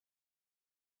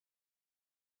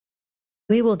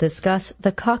We will discuss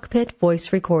the Cockpit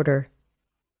voice recorder.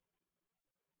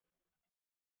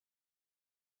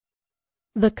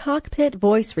 The Cockpit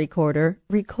voice recorder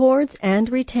records and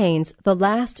retains the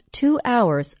last 2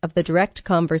 hours of the direct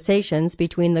conversations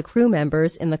between the crew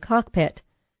members in the cockpit,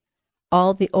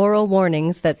 all the oral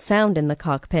warnings that sound in the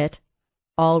cockpit,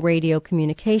 all radio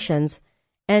communications,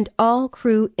 and all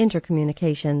crew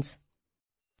intercommunications.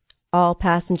 All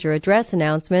passenger address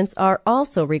announcements are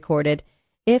also recorded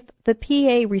if the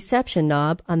PA reception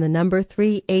knob on the number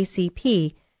 3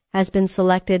 ACP has been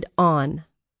selected on.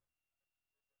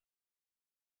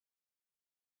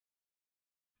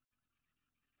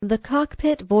 The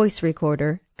Cockpit voice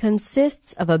recorder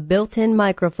consists of a built-in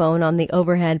microphone on the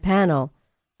overhead panel,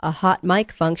 a hot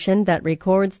mic function that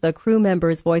records the crew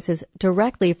members' voices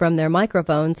directly from their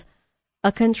microphones,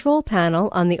 a control panel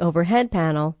on the overhead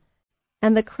panel,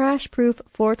 and the crash-proof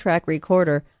 4-track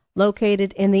recorder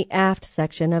located in the aft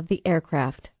section of the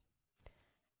aircraft.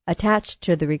 Attached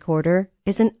to the recorder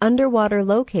is an underwater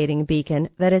locating beacon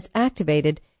that is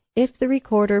activated if the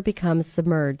recorder becomes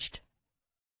submerged.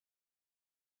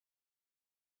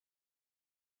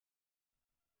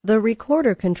 The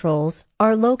recorder controls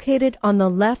are located on the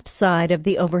left side of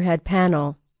the overhead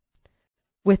panel.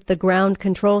 With the ground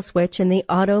control switch in the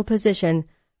auto position,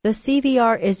 the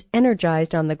CVR is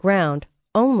energized on the ground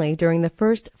only during the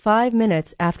first 5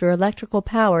 minutes after electrical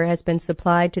power has been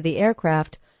supplied to the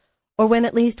aircraft or when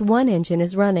at least one engine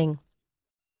is running.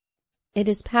 It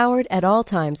is powered at all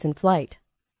times in flight.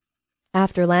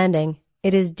 After landing,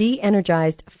 it is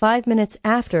de-energized 5 minutes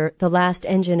after the last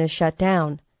engine is shut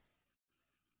down.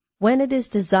 When it is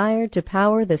desired to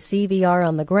power the CVR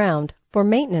on the ground for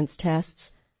maintenance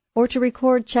tests or to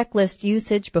record checklist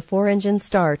usage before engine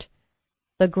start,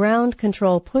 the ground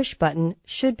control push button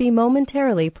should be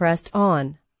momentarily pressed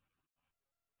on.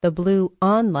 The blue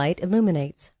on light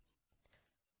illuminates.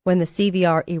 When the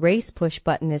CVR erase push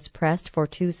button is pressed for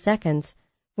 2 seconds,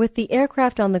 with the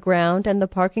aircraft on the ground and the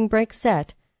parking brake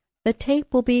set, the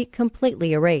tape will be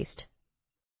completely erased.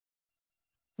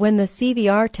 When the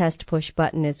CVR test push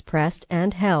button is pressed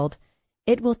and held,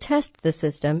 it will test the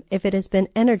system if it has been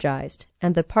energized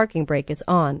and the parking brake is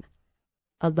on.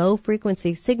 A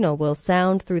low-frequency signal will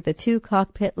sound through the 2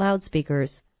 cockpit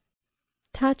loudspeakers.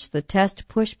 Touch the test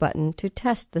push button to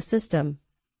test the system.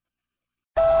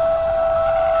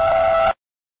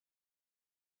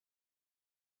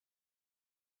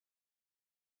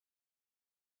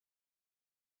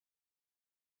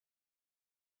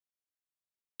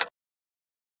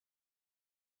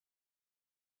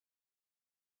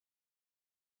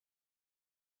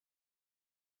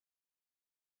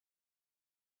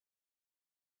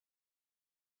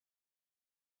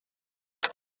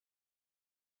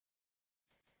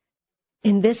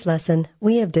 In this lesson,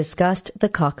 we have discussed the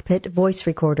Cockpit voice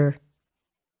recorder.